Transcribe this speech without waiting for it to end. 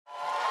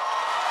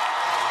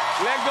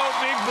Let go,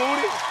 big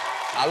booty.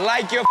 I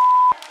like your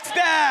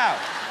style.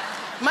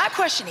 My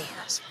question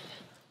is,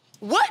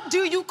 what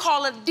do you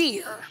call a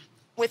deer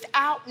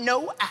without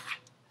no eye?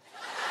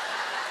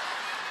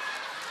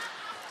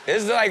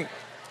 It's like,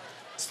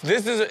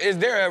 is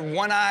there a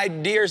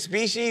one-eyed deer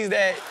species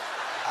that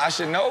I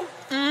should know?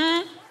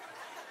 Mm-hmm.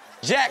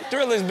 Jack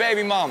Thriller's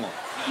baby mama.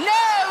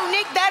 No,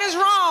 Nick, that is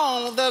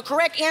wrong. The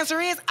correct answer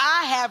is,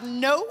 I have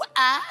no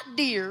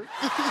idea.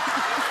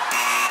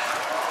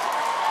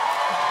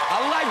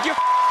 I like your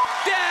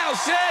style,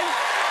 son.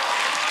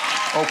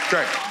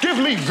 Okay, give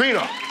me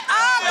Vina.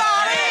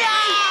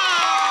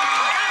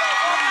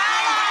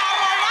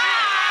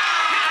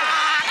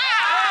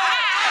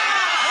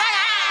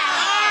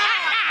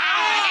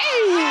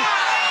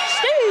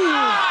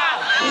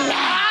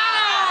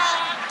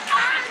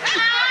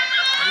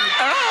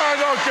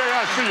 Okay,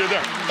 I see you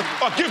there.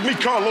 Give me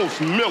Carlos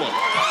Miller.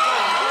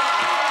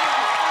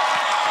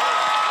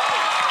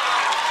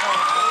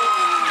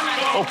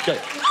 Okay.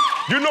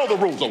 You know the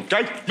rules,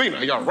 okay?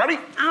 Vina, y'all ready?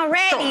 I'm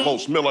ready.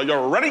 Carlos Miller,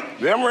 y'all ready?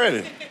 Yeah, I'm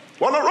ready.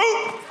 On the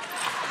route.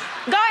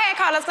 Go ahead,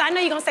 Carlos, 'cause I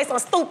know you're gonna say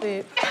something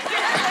stupid.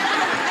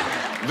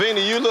 Vina,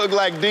 you look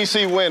like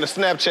DC wearing a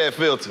Snapchat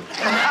filter.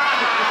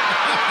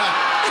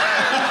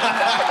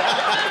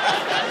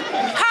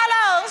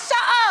 Carlos,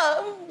 shut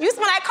up. You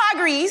smell like car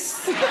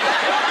grease.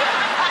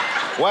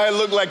 Why it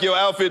look like your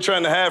outfit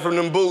trying to hide from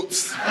them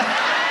boots?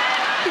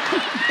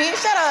 Bitch,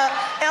 shut up.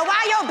 And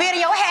why your beard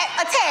and your hat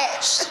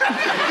attached?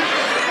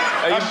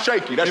 Hey, that's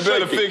shaky, that's You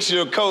better shaky. fix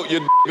your coat,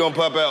 your gonna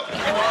pop out.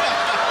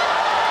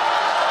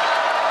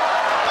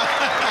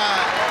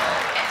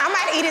 I'm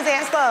about to eat his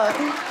ass up.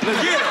 Get him,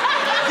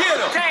 get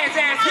him. Get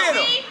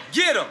him,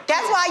 get him.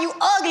 That's why you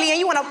ugly and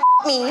you wanna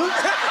me.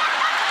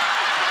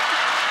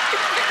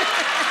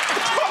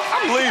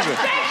 I'm leaving. I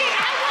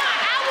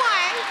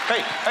won.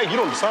 Hey, you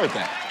don't deserve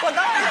that. Well,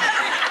 go ahead.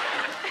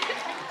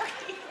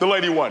 The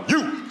lady won.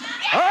 You.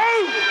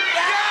 Oh!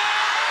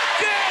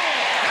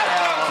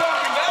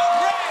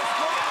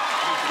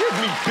 Give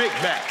me Big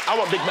Mac. I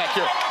want Big Mac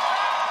here.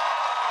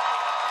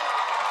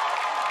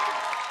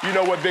 You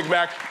know what, Big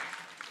Mac?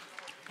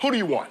 Who do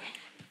you want?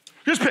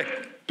 Just pick.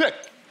 Pick.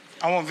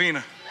 I want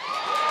Vina.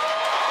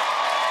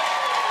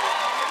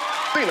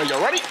 Vina, you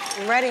ready?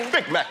 Ready.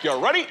 Big Mac, you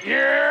ready?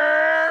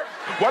 Yeah.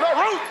 What up,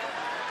 Ruth?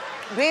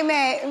 Big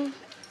Mac,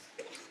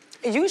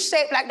 you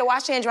shaped like the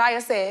washer and dryer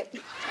set.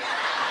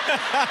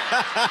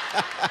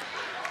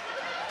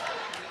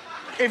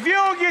 If you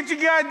don't get your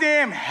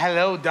goddamn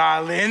hello,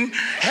 darling,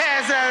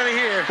 ass out of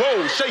here.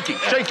 Whoa, shaky,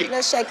 shaky.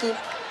 Let's shake it.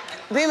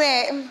 Big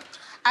Mac,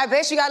 I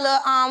bet you got a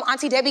little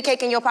Auntie Debbie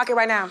cake in your pocket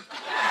right now.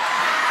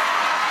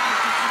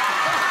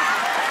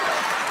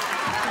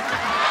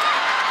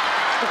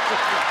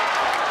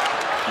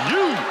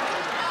 You.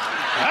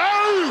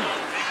 Oh!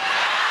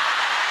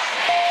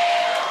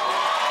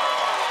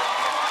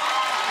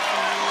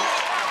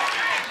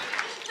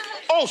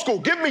 Old school,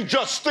 give me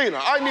Justina.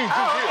 I need you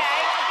here.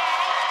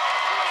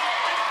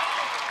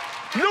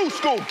 New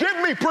school, give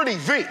me Pretty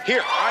Vee.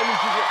 Here, I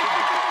need you here.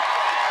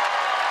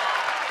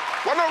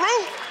 What the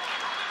root?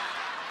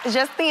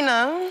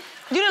 Justina,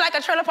 you look like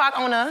a trailer park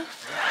owner.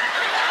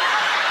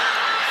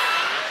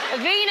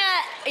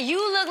 Vina,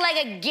 you look like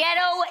a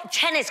ghetto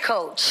tennis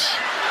coach.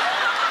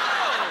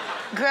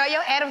 Girl,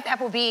 your Adam's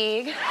apple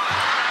big.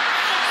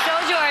 So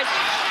George,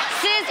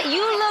 sis,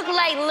 you look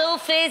like Lil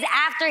Fizz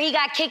after he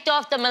got kicked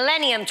off the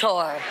Millennium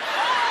Tour.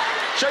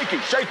 Shaky,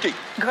 shaky.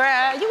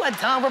 Girl, you a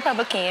dumb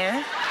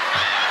Republican.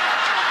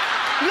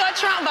 You a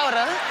Trump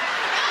voter.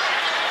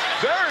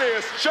 There it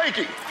is,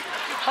 shaky.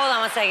 Hold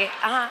on 1 second.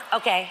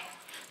 Okay.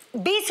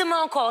 B.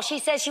 Simone called. She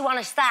says she want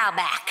her style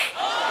back.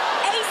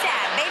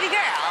 ASAP, baby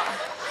girl.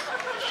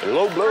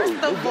 Low blow.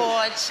 The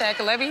board check.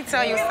 Let me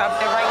tell you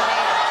something right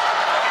now.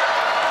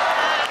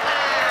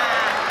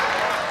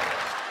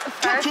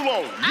 Took too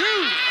long.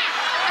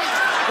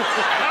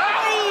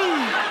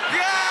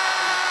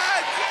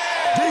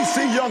 DC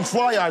Young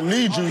Fly, I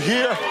need you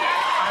here.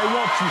 I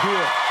want you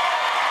here.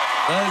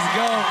 Let's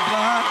go,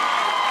 Fly.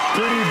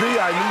 Pretty Vee,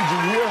 I need you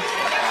here.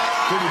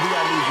 Pretty Vee,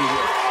 I need you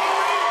here.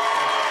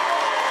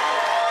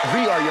 V,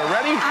 are you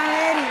ready? I'm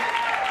ready.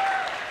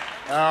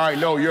 All right,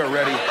 no, you're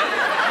ready.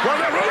 Run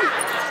that ready?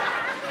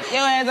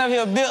 Your ass up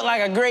here built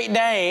like a Great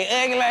Dane.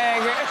 Ugly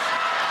ass girl.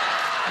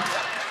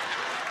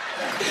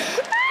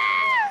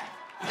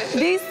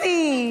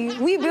 DC,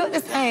 we built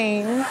the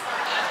same.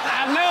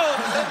 I know.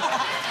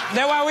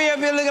 That's why we up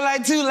here looking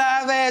like two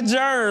live-ass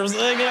germs.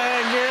 Ugly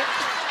ass girl.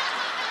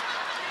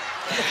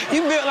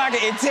 You built like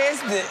an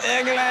intestine.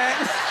 Ugly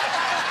ass.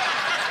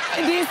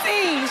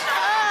 DC, shut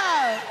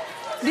up.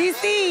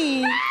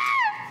 DC,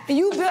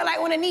 you built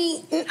like one of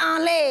these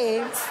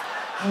legs.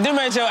 Them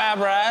ain't your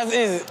eyebrows,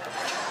 is it?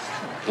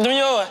 Them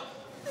yours?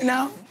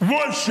 No.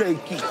 One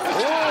shaky. But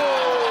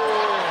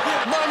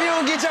if you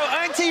don't get your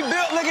auntie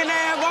built looking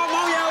ass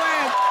on your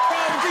ass,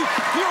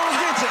 you don't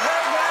get your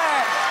ugly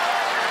ass.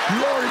 You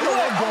already know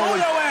I'm On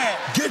going. your ass.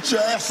 Get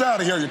your ass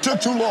out of here. You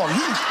took too long.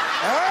 You.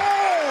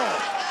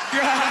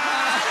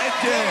 God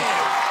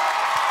damn.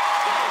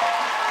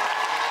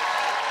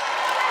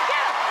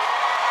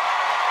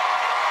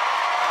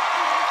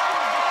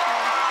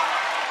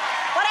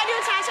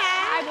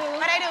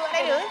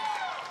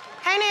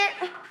 ain't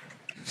it?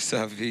 What's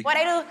up, V? What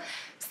they do?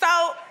 So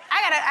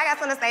I got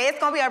something to say. It's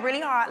gonna be a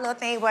really hard little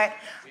thing, but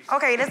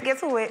okay, let's get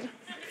to it.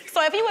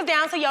 So if you was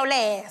down to your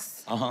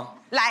last,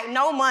 like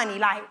no money,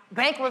 like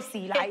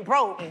bankruptcy, like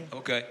broke,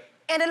 Okay.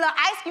 and the little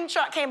ice cream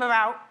truck came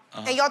around,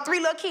 and your 3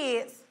 little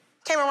kids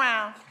came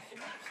around,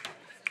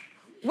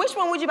 which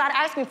one would you buy the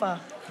ice cream for?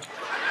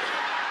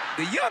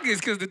 The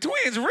youngest, because the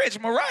twins rich.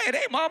 Mariah,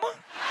 they mama.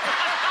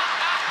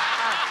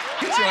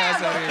 Get your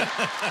ass out of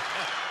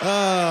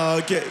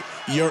here. Okay.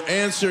 Your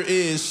answer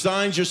is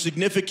signs your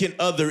significant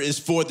other is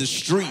for the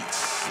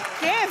streets.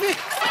 Damn it.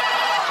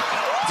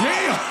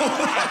 Damn.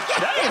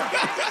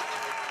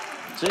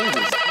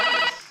 Jesus.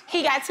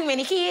 He got too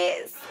many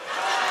kids.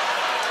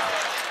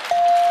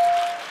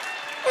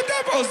 What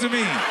that supposed to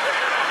mean?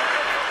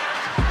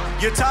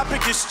 Your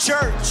topic is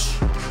church.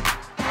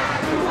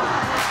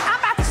 I'm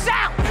about to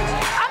shout.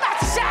 I'm about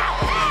to shout.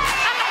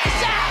 I'm about to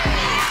shout.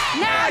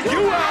 Now you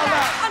all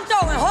out. I'm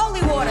throwing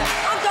holy water.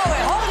 I'm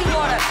throwing holy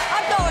water.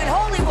 I'm throwing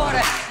holy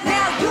water.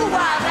 Now you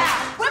wild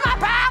out. Where my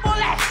Bible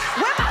at?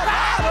 Where my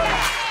Bible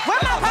at? Where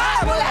my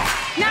Bible at?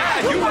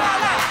 Now you all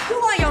out. You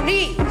on your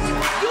knees.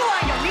 You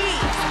on your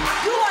knees.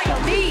 You on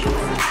your knees.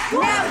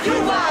 Now you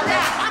wild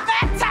out. I'm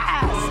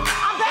baptized.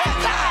 I'm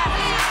baptized.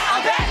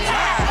 I'm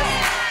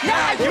baptized.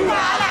 Now you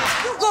all out.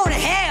 You go to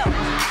hell.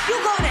 You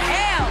go to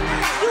hell.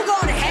 You go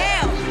to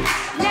hell.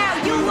 Now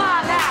you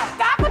wild out.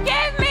 God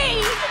forgive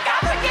me.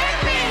 God forgive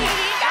me.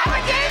 God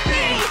forgive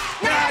me.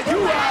 Now you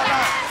all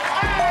out.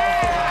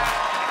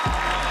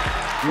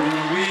 Who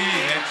we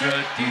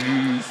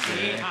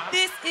introducing?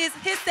 This is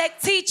his tech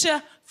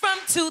teacher from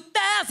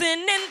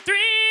 2003.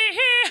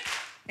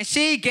 And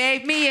she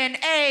gave me an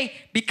A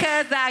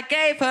because I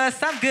gave her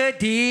some good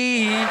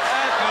D.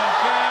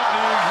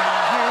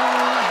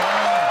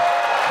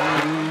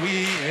 Who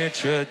we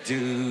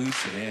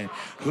introducing?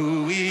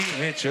 Who we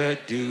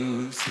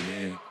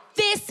introducing?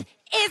 This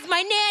is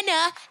my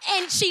Nana,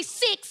 and she's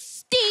 69.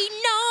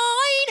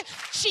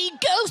 She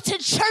goes to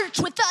church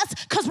with us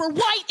because we're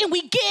white and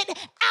we get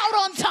out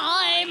on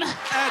time.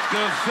 At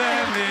the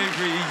family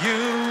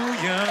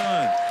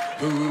reunion,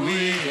 who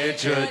we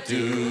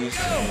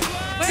introducing?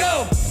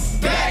 Go!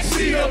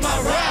 Backseat of my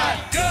ride,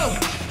 go!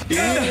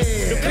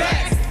 The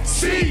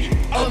backseat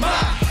of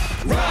my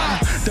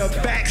ride. The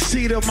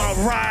backseat of my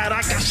ride,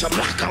 I got some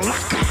laka.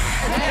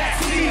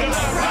 Backseat of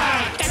my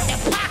ride, Got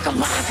that paka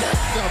paka.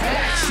 The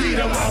backseat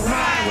of my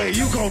ride, where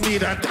you gon'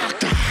 need a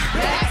doctor.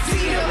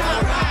 backseat of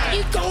my ride.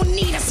 You gon'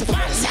 need a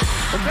sponsor.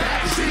 The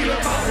backseat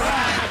of my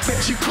ride, I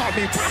bet you call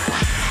me Papa.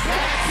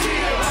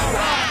 Backseat of my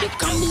ride. You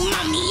call me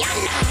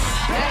Mamiana.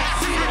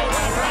 Backseat of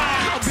my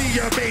ride. I'll be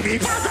your baby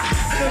brother.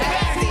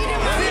 Backseat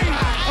of my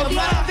ride. Of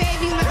my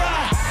baby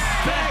Ride.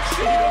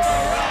 Backseat of my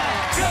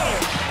ride.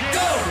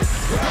 Go,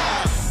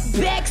 ride.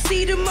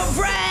 Backseat of my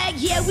ride,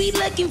 yeah, we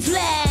looking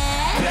fly.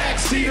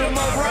 Backseat of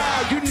my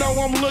ride, you know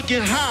I'm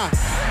looking high.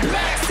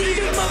 Backseat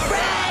of my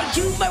ride,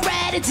 you my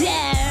ride or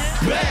die.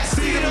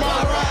 Backseat of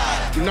my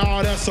ride.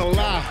 No, that's a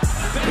lie.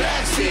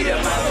 Backseat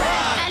of my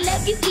ride. I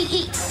love you,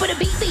 EE, for the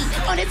BC.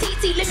 On a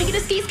TT, let me get a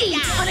ski.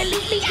 On a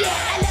leak, yeah.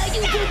 I love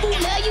you, boo boo,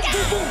 love you,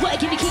 boo boo. What,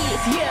 give me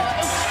kids,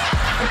 yeah.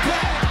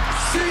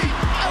 Backseat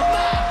of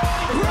my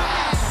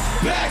ride.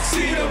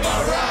 Backseat of my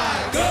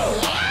ride. Go.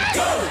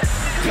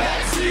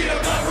 Backseat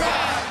of my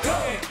ride. Go.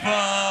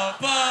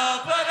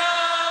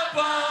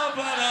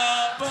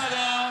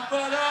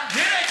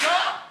 Here they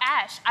come.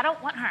 Ash, I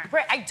don't want her.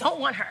 Brett, I don't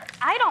want her.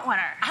 I don't want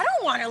her. I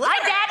don't want her. Look My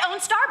at her. dad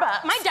owns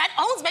Starbucks. My dad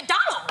owns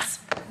McDonald's.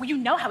 Well, you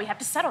know how we have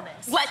to settle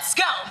this. Let's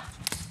go.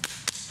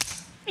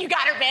 You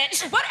got her,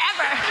 bitch.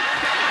 Whatever.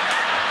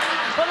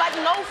 But like,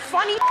 no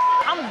funny,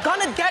 I'm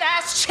gonna dead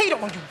ass cheat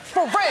on you.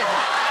 For real.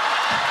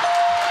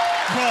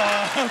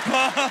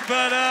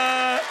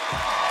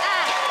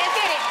 Let's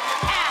get it.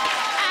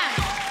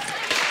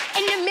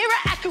 In the mirror,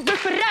 I can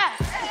rip it up.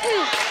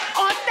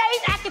 On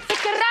stage, I can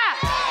pick it up.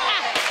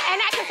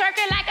 And I can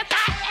circle like a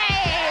thought.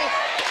 Hey.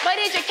 But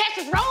did you catch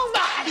his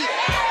robot?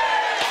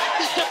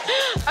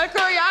 A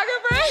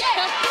choreographer?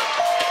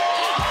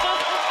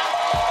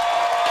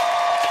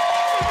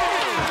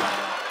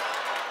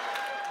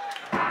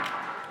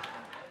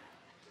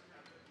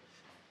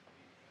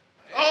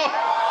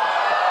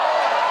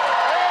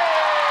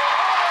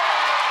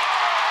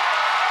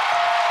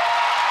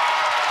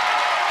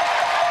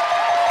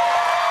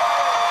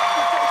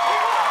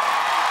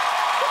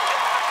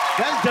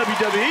 That's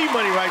WWE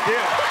money right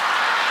there.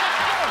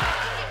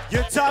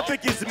 Your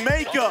topic is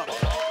makeup. Pick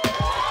up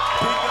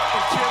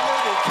and kill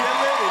it and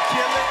kill it and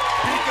kill it.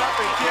 Pick up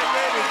and kill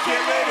it and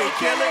kill it and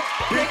kill it.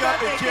 Pick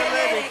up and kill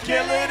it and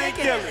kill it and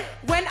kill it.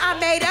 When I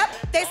made up,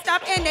 they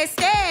stopped and they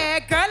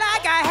stared. Girl, I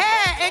got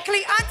hair and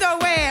clean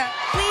underwear.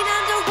 Clean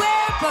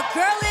underwear, but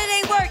girl, it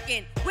ain't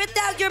working.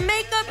 Without your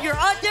makeup, you're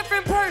a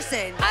different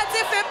person. A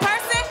different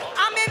person?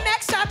 I'm in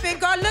Mac shopping.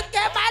 Girl, look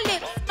at my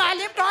lips. My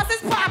lip gloss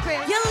is popping.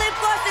 Your lip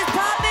gloss is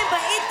popping,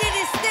 but it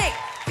didn't stick.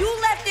 You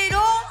left it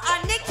all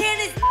on Nick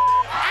Cannon's. Kill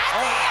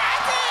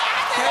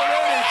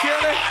it and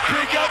kill it.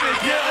 Pick up and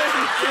kill it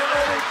and kill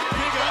it.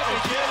 Pick up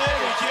and kill it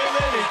and kill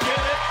it and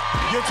kill it.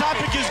 Your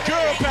topic is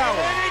girl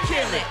power.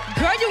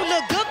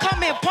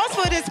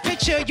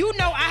 nature. You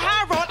know I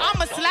high roll.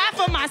 I'm a slide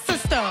for my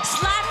sister.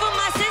 Slide for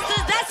my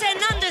sisters, that's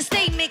an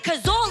understatement,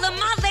 cause all of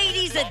my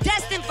ladies are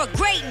destined for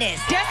greatness.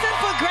 Destined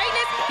for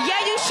greatness?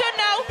 Yeah, you should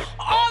know.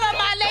 All of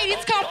my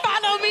ladies come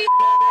follow me.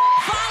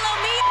 Follow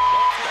me?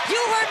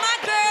 You heard my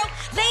girl.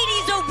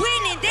 Ladies are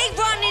winning, they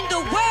running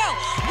the world.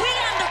 We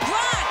on the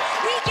grind,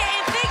 we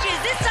getting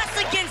figures. It's us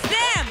against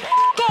them.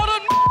 Go to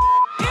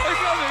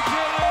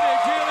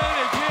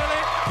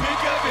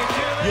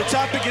Your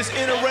topic is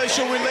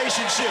interracial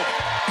relationship.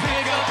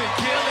 Pick up and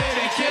kill it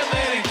and kill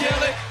it and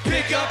kill it.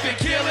 Pick up and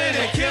kill it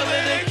and kill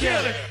it and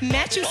kill it.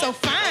 Matt, you so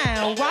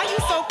fine. Why you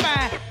so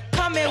fine?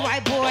 Come in,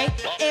 white boy,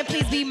 and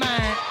please be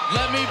mine.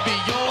 Let me be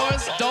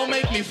yours, don't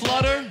make me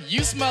flutter.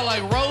 You smell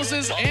like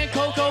roses and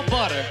cocoa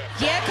butter.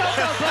 Yeah,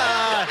 cocoa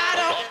butter. I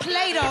don't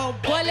play though.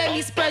 Boy, let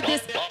me spread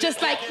this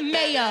just like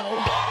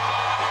mayo.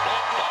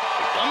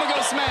 I'ma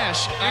go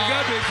smash. Pick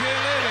up and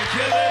kill it and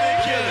kill it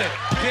and kill it.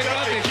 Pick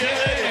up and kill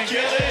it and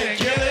kill it and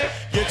kill it.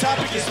 Your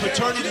topic is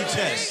paternity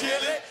test.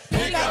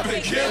 Pick up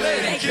and kill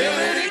it and kill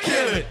it and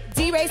kill it.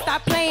 D-Ray,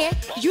 stop playing.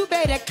 You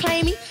better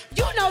claim me.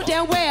 You know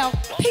damn well,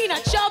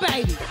 Peanut, your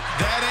baby.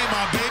 That ain't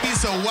my baby,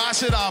 so why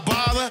should I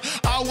bother?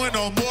 I went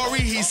on Maury,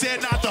 he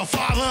said not the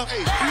father.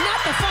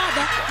 Not the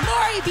father.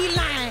 Maury be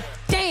lying.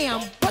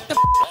 Damn, what the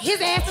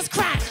his ass is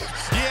crying.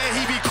 Yeah,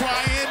 he be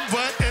crying,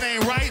 but it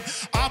ain't right.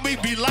 I may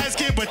be light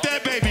skinned, but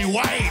that baby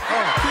white. Pick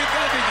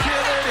up and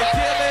kill it and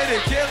kill it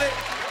and kill it.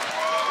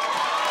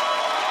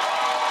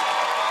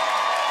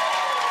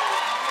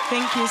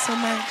 Thank you so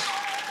much.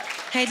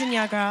 Hey,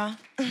 Danielle, girl.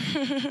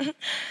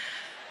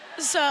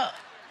 So,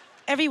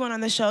 everyone on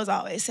the show is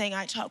always saying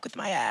I talk with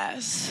my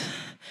ass.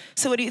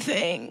 So what do you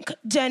think?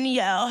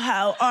 Danielle,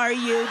 how are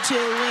you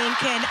doing?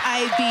 Can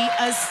I be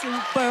a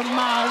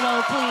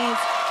supermodel, please?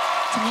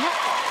 Danielle?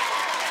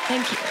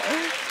 Thank you.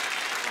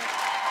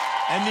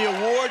 And the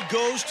award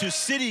goes to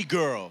City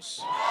Girls.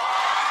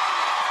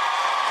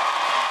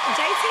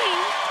 JT,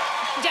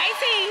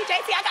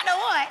 I got the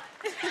award.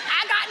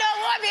 I got the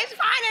award, bitch,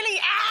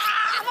 finally.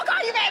 I'm gonna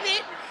call you back,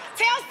 bitch.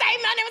 Tell Stay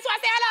my name before I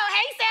say hello.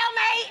 Hey,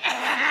 cellmate.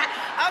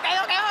 Okay,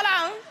 hold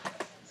on.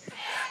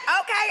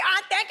 Okay,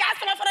 thank y'all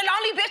so much for the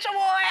Lonely Bitch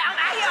Award. I'm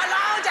out here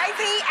alone,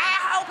 JT.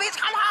 Asshole, bitch,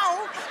 come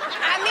home.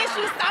 I miss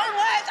you so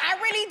much. I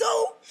really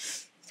do.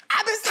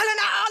 I've been selling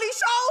out all these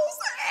shows,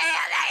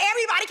 and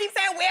everybody keeps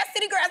saying, where's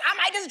City Girls? I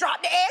might just drop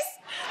the S,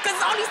 because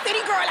it's only City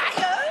Girl out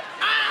here.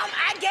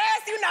 I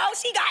guess, you know,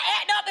 she got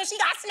act up and she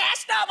got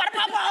snatched up by the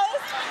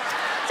popos.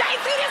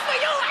 JT, this for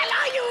you. I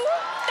love you.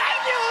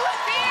 Thank you.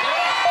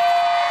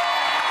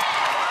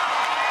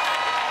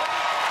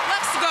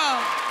 Let's go.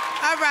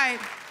 All right.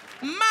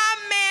 My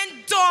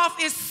man Dolph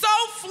is so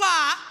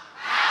fly.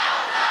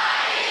 How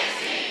fly is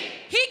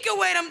he? He could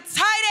wear them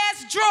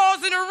tight-ass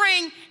drawers in the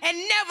ring and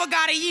never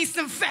got a yeast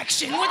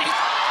infection.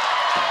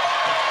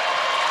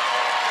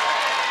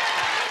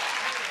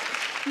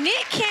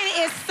 Nick Cannon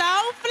is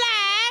so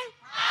fly.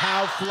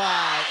 How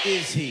fly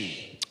is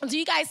he? Do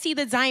you guys see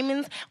the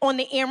diamonds on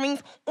the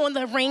earrings, on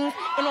the rings,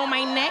 and on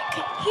my neck?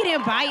 He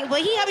didn't buy it,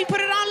 but he helped me put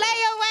it on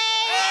layaway.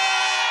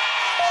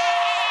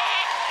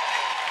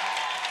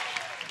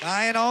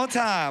 Buying on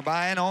time,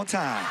 buying on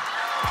time.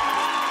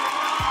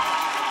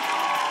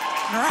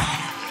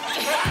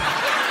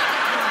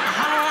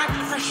 I don't like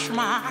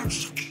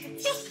Christmas.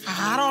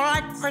 I don't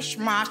like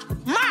Christmas.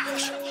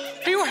 Max,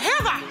 do you hear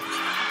that?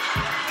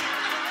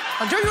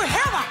 Do you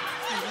hear that?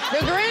 The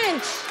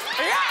Grinch.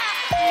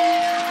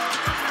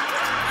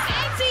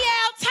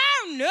 ATL,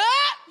 turn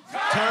up.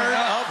 Turn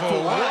up for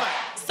what?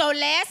 So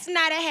last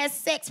night I had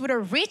sex with a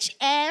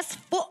rich-ass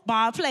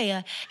football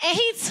player, and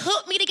he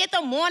took me to get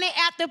the morning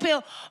after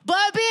pill.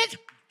 But, bitch,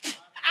 I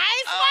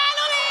ain't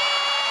swallowed it!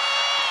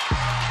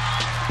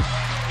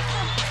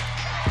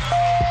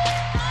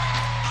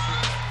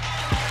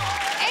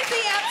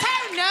 ATL,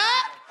 turn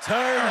up.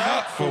 Turn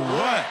up for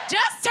what?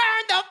 Just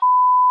turn the up.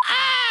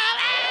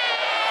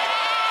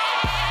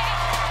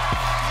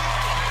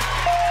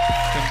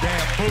 Them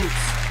damn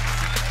boots.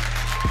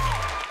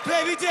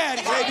 Baby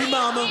daddy. Baby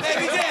mama.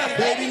 Baby daddy.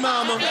 Baby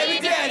mama. Baby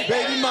daddy.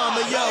 Baby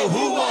mama, yo,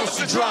 who wants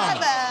the drama?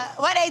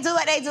 What they do?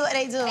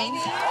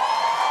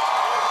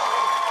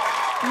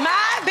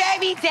 My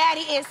baby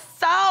daddy is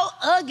so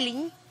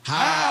ugly.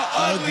 How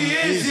ugly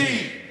is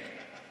he?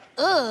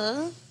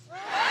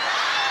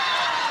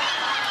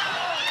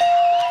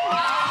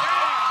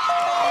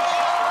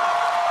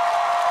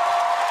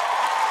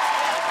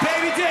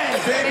 Baby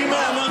daddy. Baby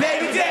mama.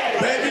 Baby daddy.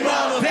 Baby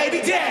mama.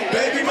 Baby daddy.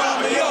 Baby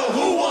mama, yo,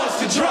 who wants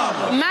the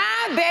drama?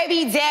 My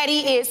baby daddy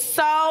is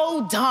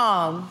so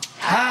dumb.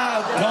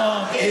 How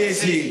dumb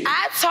is he?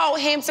 I told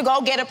him to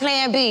go get a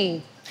plan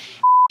B.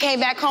 Came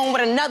back home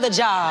with another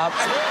job.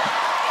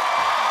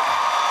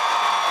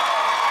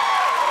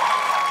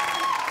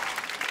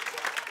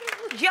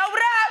 Yo,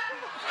 what up?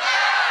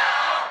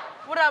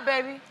 What up,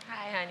 baby?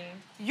 Hi, honey.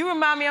 You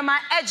remind me of my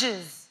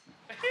edges,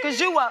 because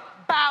you were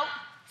about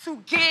to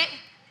get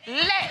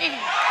laid.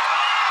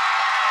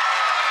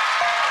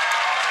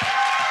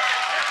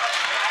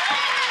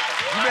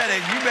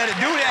 You better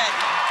do that.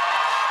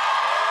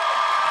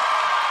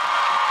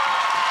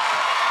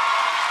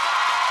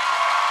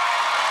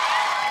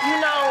 You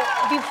know,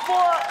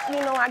 before,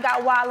 I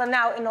got wilding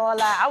out and all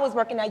that, I was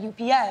working at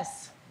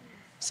UPS.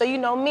 So you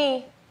know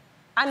me,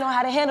 I know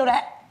how to handle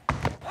that.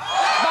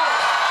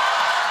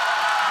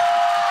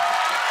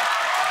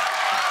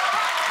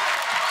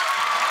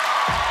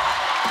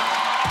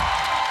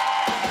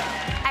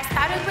 I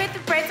started with the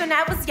braids when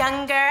I was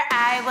younger.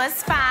 I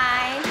was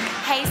fine.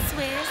 Hey,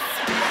 Swiss.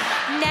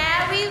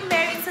 Now we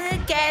married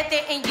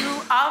together and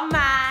you are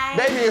mine.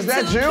 Baby, is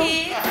that 2 you?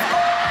 kids.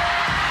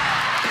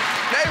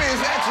 Baby,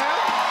 is that you?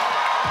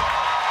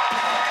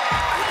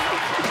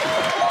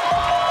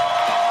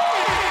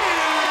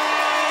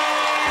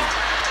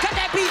 Cut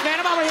that beat, man.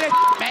 I'm over here,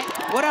 man.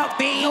 What up,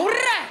 B?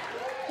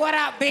 What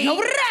up, B?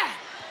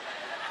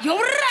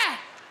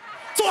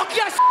 Talk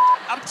your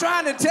I'm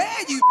trying to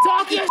tell you.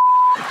 Talk your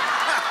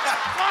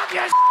Talk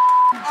your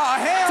Oh,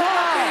 hell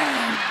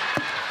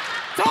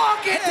no.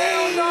 Talk it,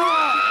 hell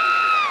no.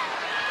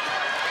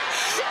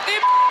 They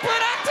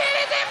put our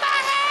titties in my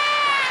hand.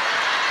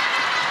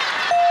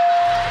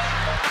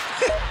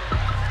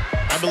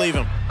 I believe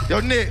him. Yo,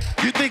 Nick,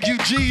 you think you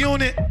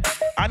G-Unit?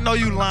 I know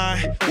you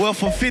lying. Well,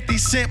 for 50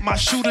 cents, my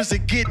shooters will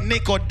get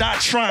Nick or die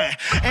trying.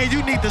 And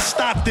you need to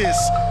stop this,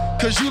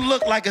 cause you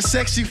look like a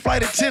sexy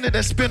flight attendant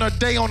that spent a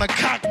day on a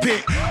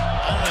cockpit.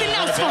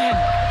 Announce for him.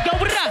 Yo,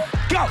 what up?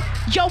 Go.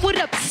 Yo, what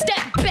up?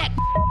 Step back.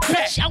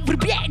 Bitch, out with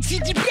black.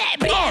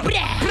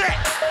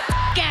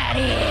 Got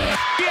it.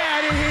 Get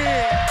out of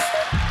here.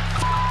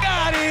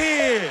 Out of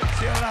here.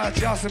 Chill out,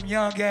 y'all some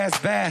young ass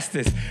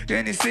bastards.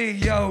 Then you see,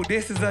 yo,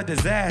 this is a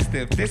disaster.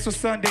 If this was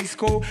Sunday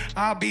school,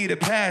 I'll be the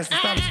pastor.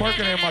 Stop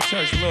twerking in my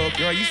church, little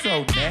girl. You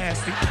so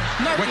nasty.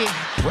 Murky,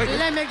 Wait.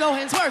 let me go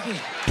and twerk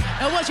it.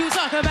 And what you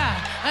talking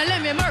about? And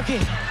let me murk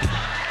it.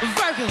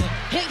 Work it,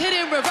 hit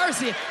and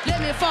reverse it.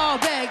 Let me fall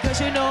back, cause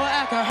you know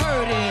I can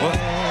hurt it. What?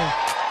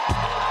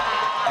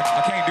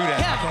 I can't do that.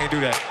 Yeah. I can't do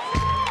that.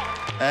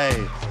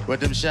 Hey, with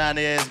them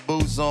shiny ass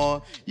boots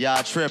on,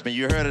 y'all tripping.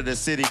 You heard of the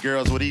city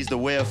girls, well, these the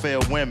welfare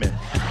women.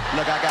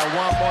 Look, I got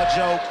one more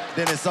joke,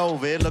 then it's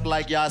over. It look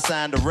like y'all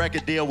signed a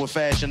record deal with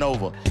Fashion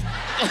Over.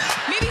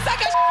 Pretty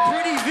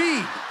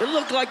Vee, it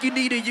looked like you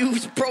need to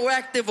use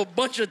proactive a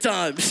bunch of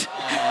times.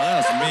 Oh,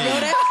 that's me. Yo,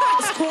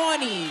 that's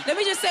corny. Let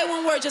me just say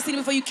one word, Justine,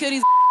 before you kill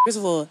these. First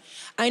of all,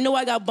 I know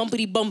I got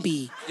bumpity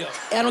bumpy. Yeah.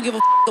 I don't give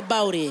a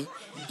about it.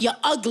 You're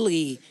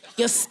ugly.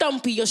 You're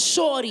stumpy. You're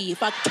shorty.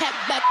 If I cap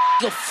back,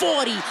 you're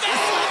 40. I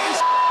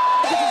slap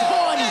this is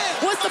horny.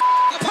 What's the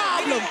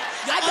problem?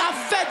 I got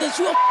feathers.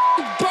 You a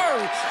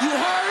bird. You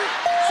heard?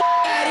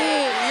 Out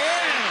here.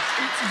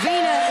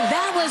 Vina,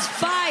 that was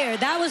fire.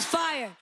 That was fire.